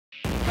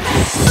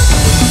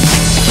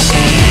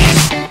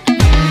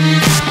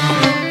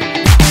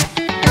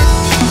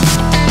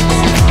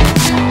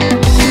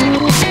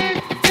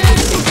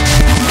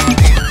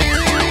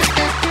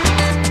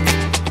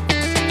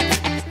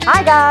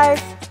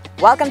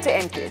Welcome to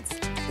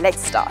MKidz.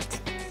 Let's start.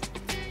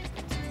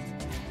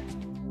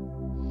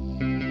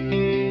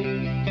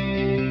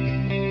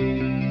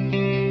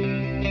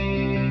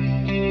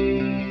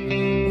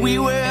 We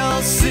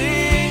will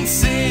sing,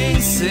 sing,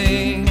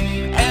 sing,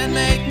 and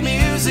make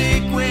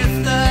music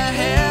with the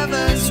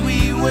heavens.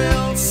 We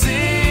will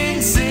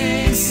sing,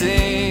 sing,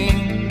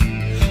 sing,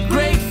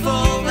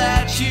 grateful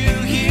that you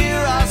hear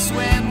us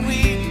when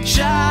we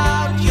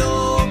shout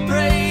your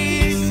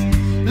praise.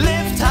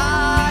 Lift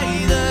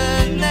high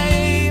the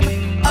name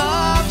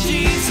of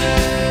Jesus.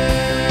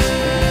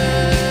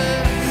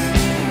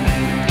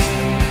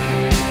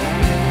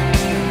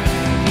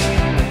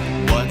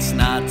 What's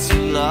not to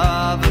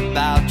love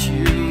about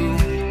you?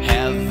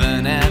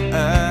 Heaven and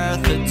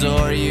earth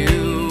adore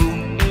you.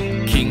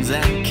 Kings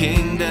and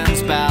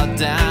kingdoms bow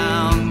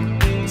down.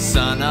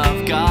 Son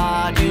of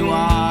God, you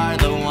are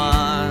the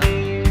one.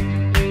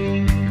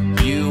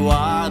 You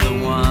are the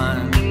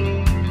one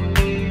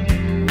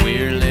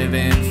we're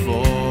living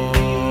for.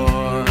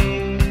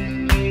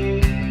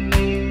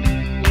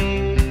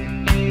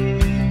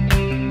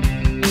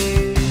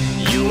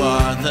 You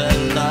are the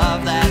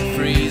love that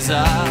frees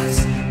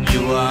us.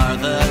 You are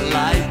the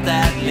light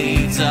that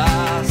leads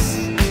us,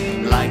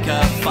 like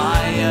a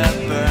fire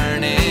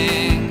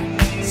burning.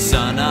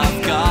 Son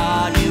of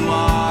God, you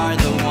are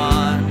the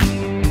one.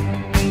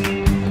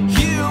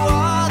 You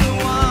are the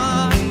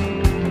one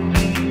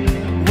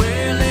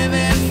we're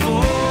living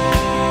for.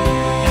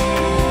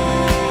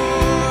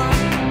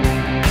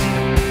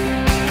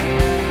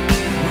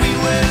 We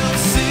will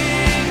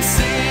sing,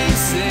 sing,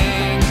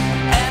 sing,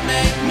 and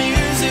make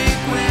music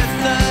with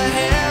the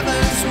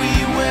heavens. We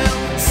will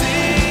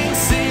sing,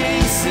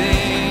 sing,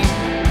 sing,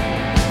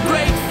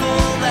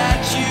 grateful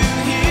that you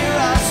hear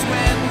us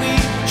when we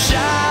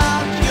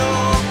shout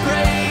your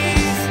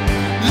praise.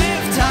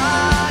 Lift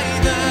high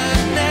the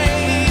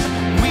name.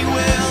 We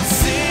will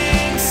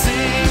sing,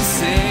 sing,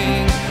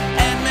 sing,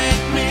 and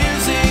make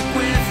music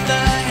with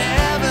the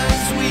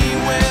heavens. We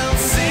will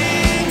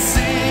sing,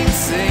 sing,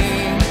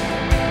 sing,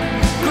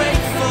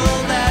 grateful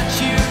that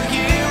you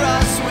hear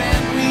us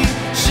when we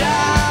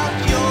shout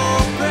your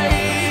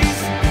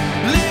praise.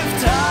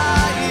 Lift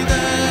high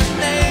the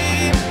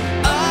name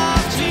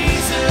of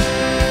Jesus.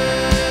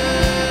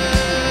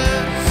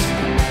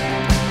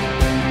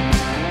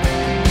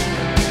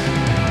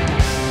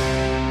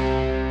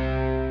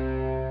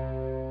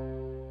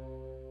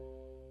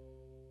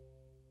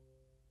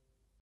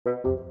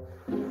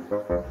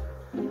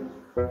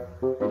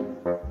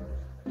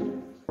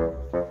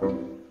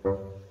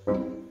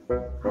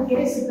 I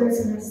guess a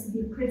person has to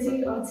be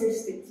pretty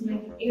artistic to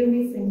make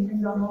everything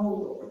in the whole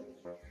world.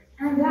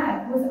 And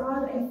that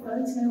without a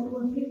photo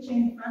or a picture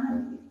in front of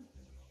you.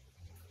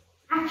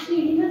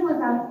 Actually, even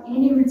without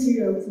any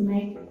material to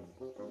make it.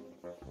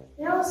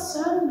 There are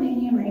so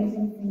many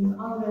amazing things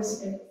on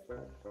this earth.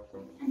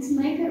 And to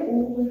make it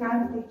all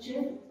without a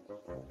picture,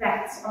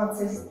 that's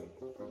artistic.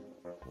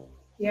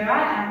 Here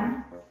I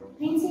am,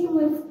 painting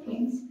with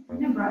paint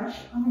and a brush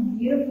on a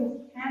beautiful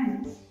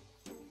canvas.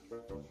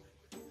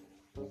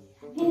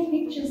 Any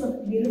pictures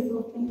of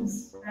beautiful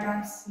things that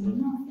I've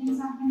seen or things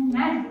I can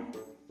imagine.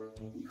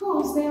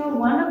 Because there are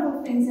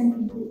wonderful things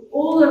and people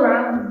all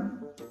around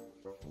me.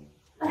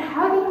 But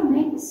how do you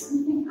make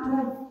something out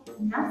of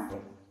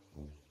nothing?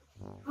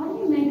 How do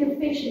you make a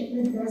fish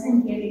that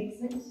doesn't yet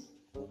exist?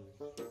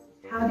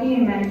 How do you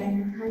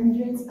imagine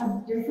hundreds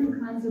of different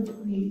kinds of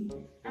green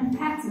and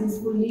patterns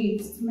for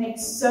leaves to make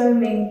so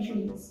many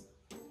trees?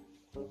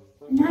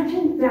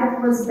 Imagine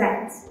that was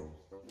that.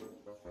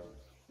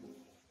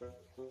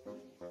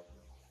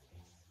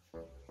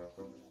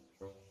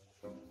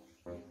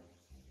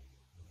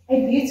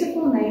 A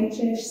beautiful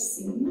nature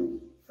scene,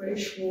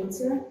 fresh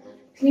water,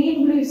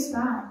 clean blue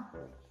sky,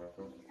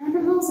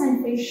 animals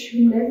and fish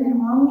who live in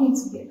harmony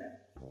together.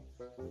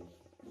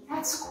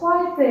 That's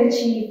quite the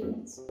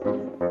achievement.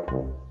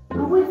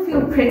 I would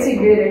feel pretty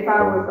good if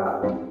I were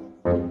God.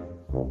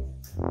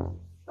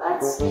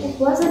 But it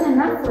wasn't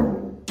enough for me.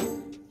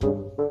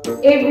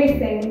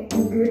 Everything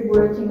in good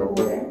working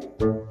order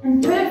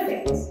and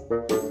perfect.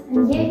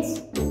 And yet,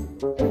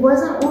 it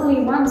wasn't all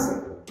he wanted.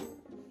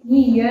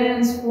 He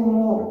yearns for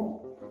more.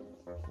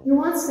 He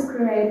wants to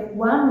create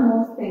one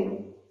more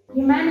thing,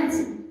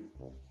 humanity.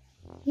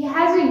 He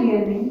has a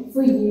yearning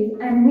for you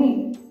and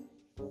me.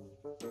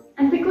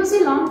 And because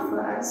he longed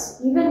for us,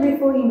 even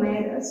before he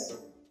made us,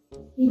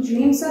 he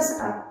dreams us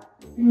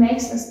up and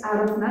makes us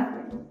out of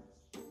nothing.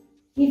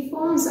 He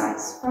forms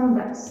us from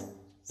dust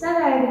so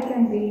that he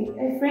can be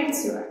a friend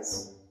to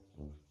us.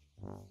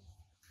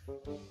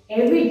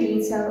 Every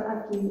detail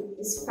of you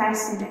is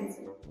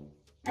fascinating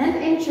and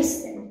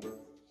interesting.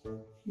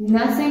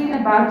 Nothing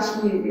about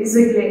you is a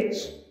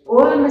glitch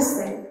or a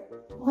mistake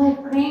or a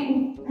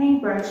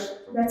paintbrush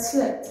that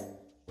slipped.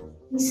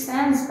 He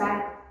stands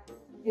back,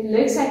 he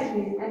looks at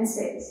you and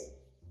says,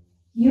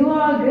 "You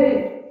are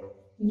good,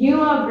 you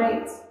are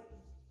great,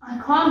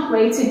 I can't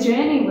wait to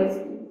journey with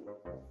you."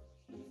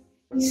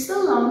 He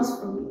still longs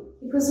for you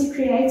because he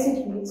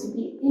created you to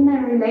be in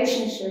a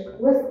relationship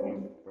with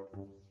him.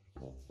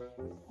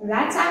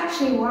 That's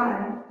actually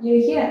why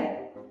you're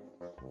here.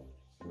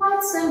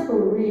 Quite simple,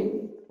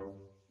 really.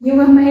 You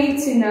were made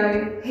to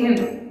know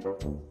Him.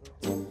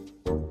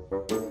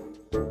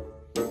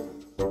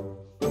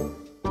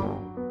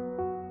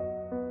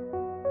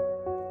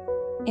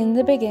 In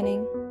the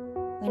beginning,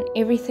 when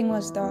everything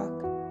was dark,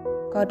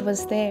 God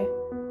was there.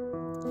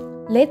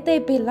 Let there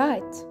be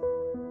light,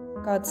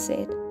 God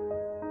said,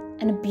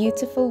 and a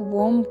beautiful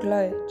warm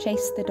glow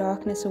chased the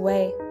darkness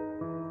away.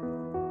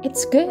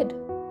 It's good,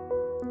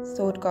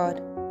 thought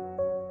God.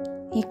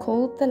 He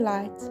called the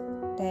light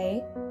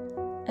day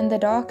and the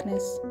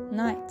darkness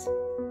night.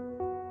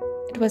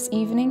 It was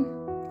evening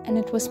and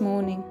it was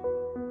morning,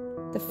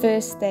 the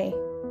first day.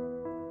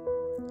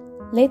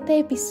 Let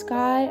there be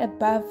sky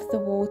above the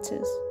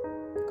waters,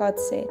 God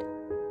said,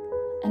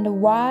 and a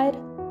wide,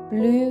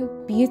 blue,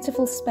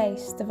 beautiful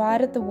space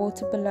divided the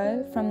water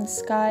below from the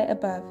sky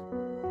above.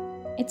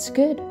 It's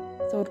good,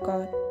 thought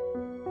God.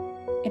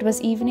 It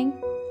was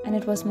evening and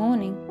it was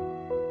morning,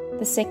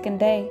 the second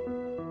day.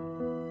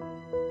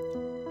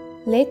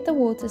 Let the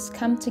waters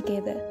come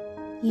together,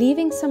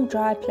 leaving some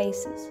dry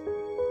places,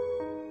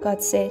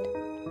 God said.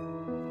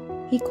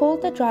 He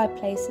called the dry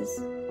places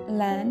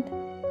land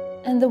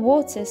and the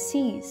water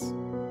seas.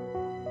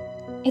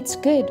 It's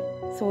good,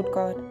 thought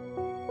God.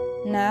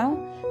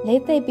 Now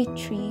let there be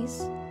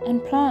trees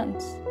and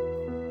plants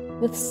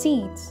with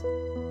seeds,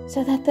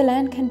 so that the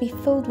land can be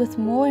filled with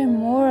more and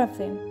more of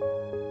them.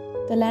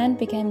 The land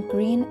became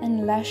green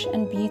and lush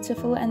and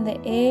beautiful, and the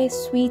air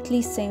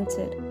sweetly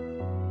scented.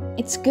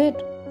 It's good,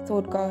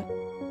 thought God.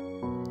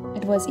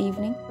 It was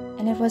evening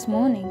and it was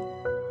morning,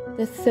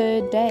 the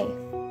third day.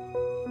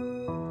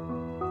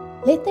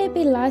 Let there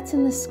be light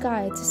in the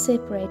sky to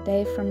separate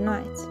day from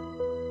night,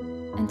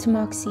 and to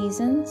mark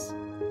seasons,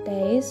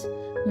 days,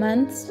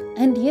 months,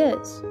 and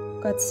years,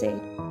 God said.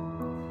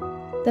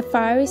 The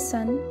fiery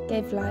sun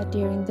gave light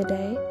during the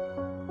day,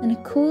 and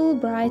a cool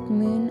bright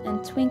moon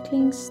and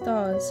twinkling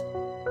stars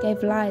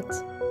gave light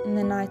in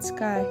the night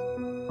sky.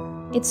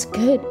 It's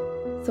good,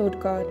 thought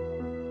God.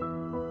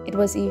 It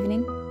was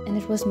evening and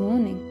it was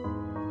morning,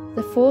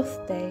 the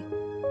fourth day.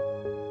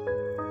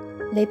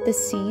 Let the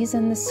seas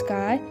and the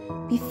sky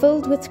be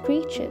filled with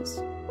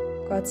creatures,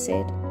 God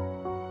said.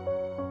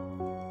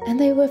 And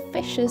there were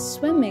fishes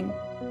swimming,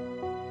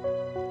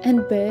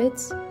 and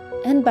birds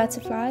and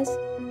butterflies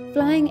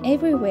flying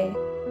everywhere.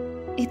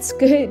 It's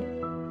good,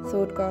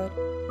 thought God.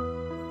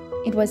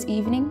 It was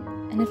evening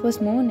and it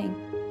was morning,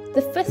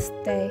 the fifth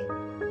day.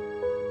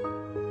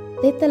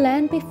 Let the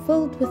land be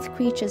filled with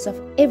creatures of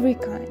every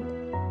kind,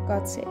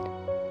 God said.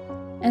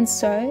 And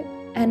so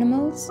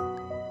animals,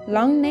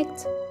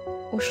 long-necked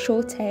or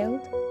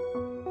short-tailed,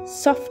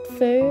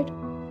 soft-furred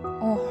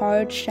or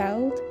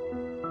hard-shelled,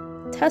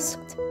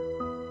 tusked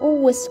or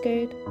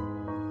whiskered,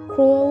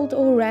 crawled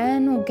or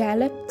ran or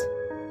galloped,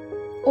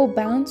 or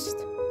bounced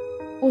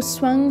or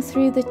swung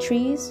through the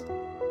trees.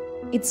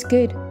 It's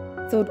good,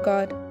 thought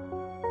God.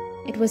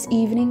 It was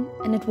evening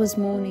and it was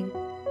morning,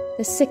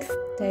 the sixth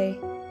day.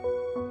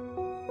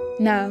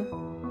 Now,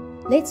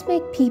 let's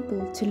make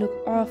people to look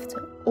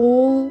after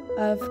all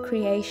of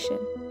creation.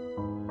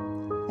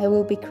 They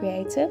will be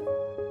creative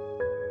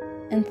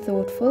and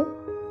thoughtful,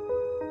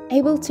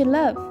 able to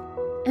love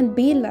and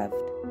be loved.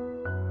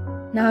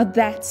 Now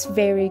that's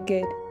very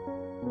good.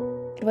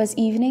 It was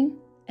evening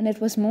and it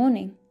was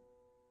morning,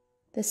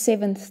 the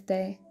seventh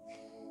day.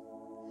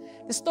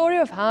 The story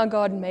of how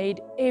God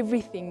made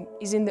everything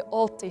is in the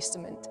Old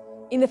Testament,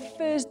 in the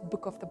first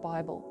book of the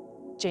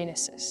Bible,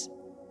 Genesis.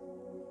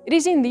 It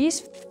is in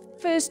these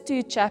first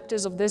 2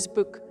 chapters of this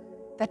book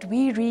that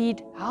we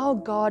read how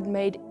God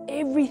made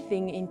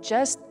everything in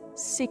just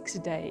 6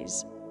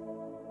 days.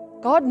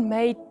 God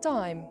made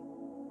time,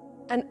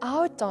 and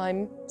our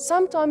time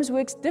sometimes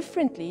works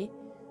differently,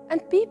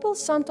 and people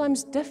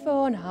sometimes differ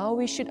on how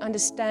we should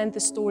understand the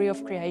story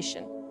of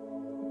creation.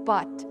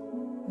 But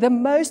the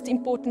most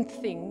important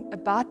thing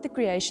about the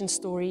creation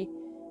story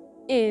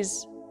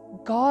is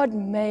God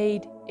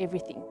made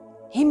everything.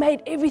 He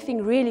made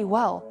everything really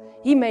well.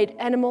 He made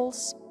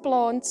animals,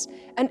 plants,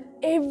 and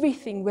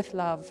everything with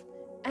love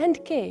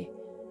and care.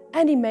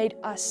 And He made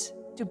us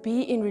to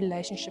be in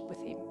relationship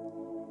with Him.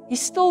 He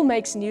still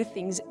makes new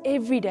things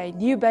every day.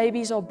 New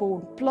babies are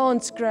born,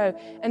 plants grow,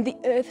 and the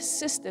earth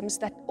systems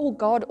that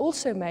God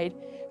also made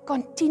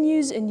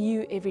continues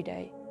anew every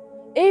day.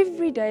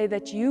 Every day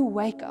that you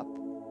wake up,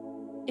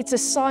 it's a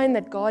sign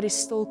that God is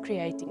still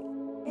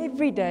creating.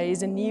 Every day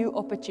is a new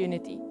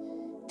opportunity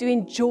to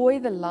enjoy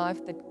the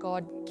life that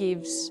God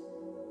gives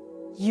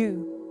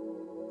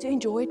you, to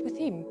enjoy it with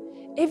Him.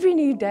 Every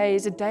new day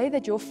is a day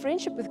that your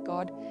friendship with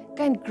God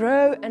can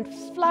grow and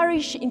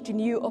flourish into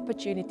new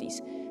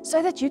opportunities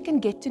so that you can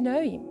get to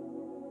know Him.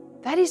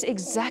 That is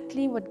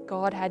exactly what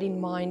God had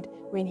in mind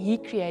when He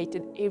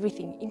created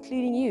everything,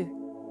 including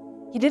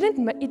you. He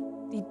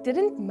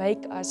didn't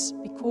make us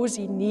because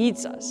He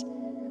needs us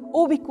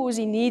or because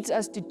He needs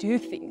us to do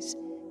things.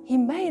 He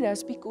made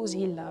us because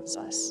He loves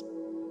us.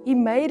 He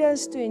made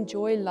us to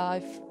enjoy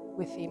life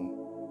with Him.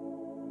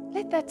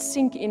 Let that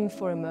sink in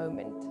for a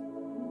moment.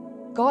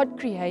 God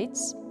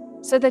creates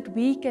so that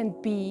we can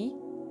be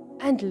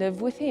and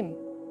live with Him.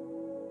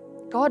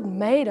 God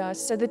made us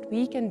so that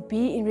we can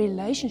be in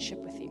relationship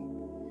with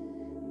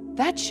Him.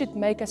 That should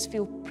make us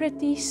feel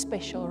pretty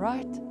special,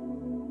 right?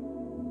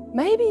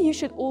 Maybe you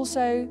should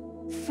also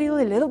feel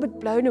a little bit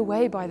blown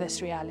away by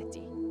this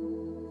reality.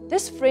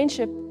 This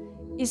friendship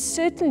is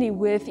certainly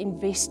worth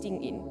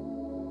investing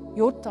in,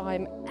 your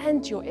time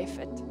and your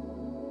effort.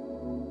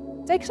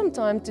 Take some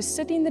time to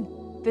sit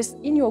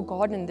in your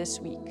garden this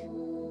week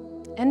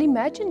and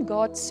imagine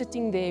God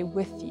sitting there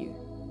with you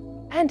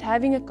and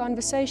having a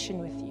conversation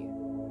with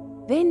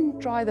you. Then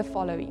try the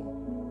following.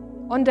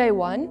 On day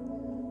 1,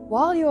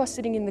 while you are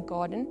sitting in the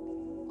garden,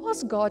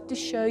 ask God to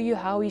show you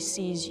how He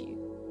sees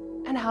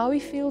you and how He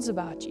feels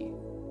about you.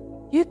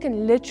 You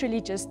can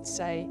literally just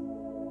say,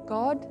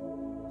 God,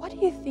 what do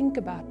you think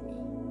about me?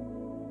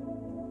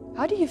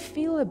 How do you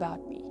feel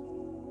about me?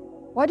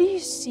 What do you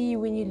see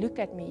when you look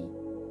at me?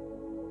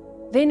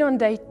 Then on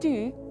day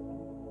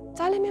 2,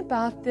 tell Him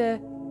about the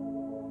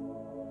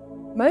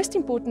most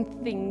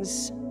important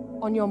things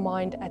on your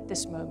mind at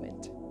this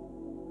moment.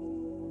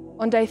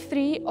 On day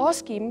 3,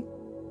 ask Him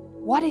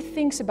what He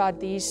thinks about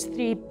these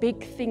 3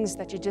 big things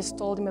that you just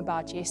told Him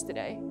about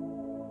yesterday.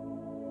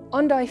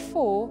 On day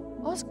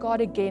 4, ask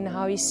God again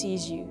how He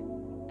sees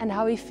you and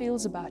how He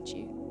feels about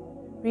you.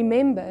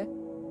 Remember,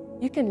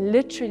 you can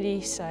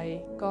literally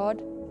say,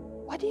 God,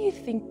 what do you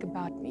think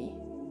about me?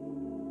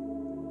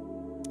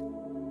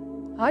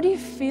 How do you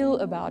feel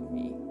about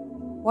me?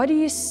 What do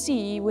you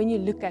see when you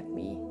look at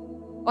me?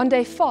 On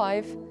day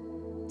 5,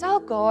 tell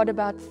God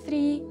about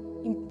 3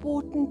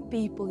 important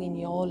people in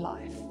your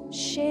life.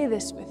 Share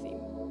this with Him.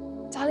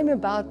 Tell Him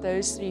about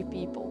those 3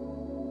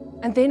 people.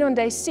 And then on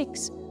day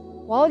 6,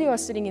 while you are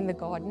sitting in the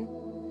garden,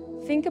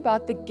 think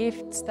about the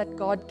gifts that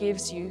God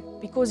gives you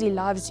because He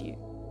loves you.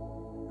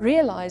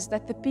 Realize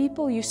that the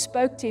people you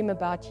spoke to Him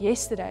about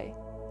yesterday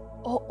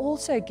are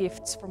also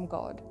gifts from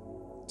God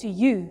to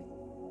you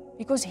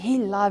because He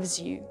loves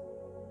you.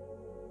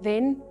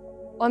 Then,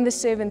 on the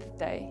 7th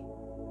day,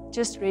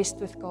 just rest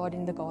with God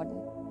in the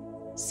garden.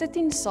 Sit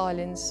in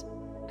silence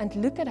and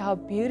look at how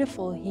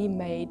beautiful He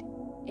made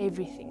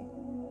everything.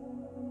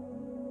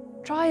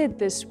 Try it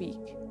this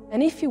week,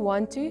 and if you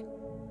want to,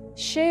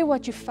 share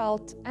what you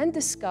felt and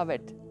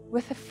discovered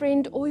with a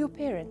friend or your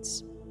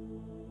parents.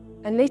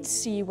 And let's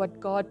see what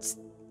God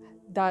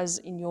does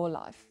in your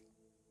life.